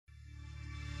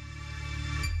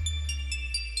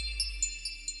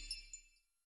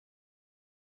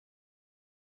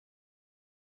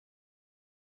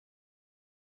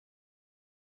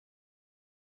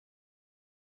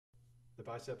The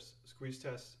Biceps Squeeze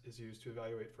Test is used to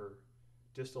evaluate for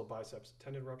distal biceps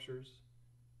tendon ruptures.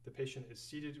 The patient is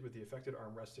seated with the affected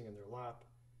arm resting in their lap.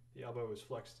 The elbow is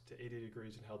flexed to 80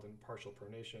 degrees and held in partial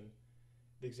pronation.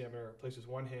 The examiner places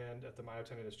one hand at the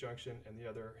myotendinous junction and the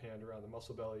other hand around the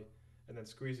muscle belly, and then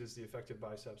squeezes the affected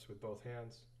biceps with both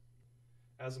hands.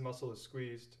 As the muscle is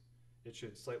squeezed, it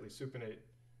should slightly supinate,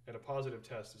 and a positive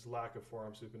test is lack of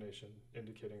forearm supination,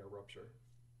 indicating a rupture.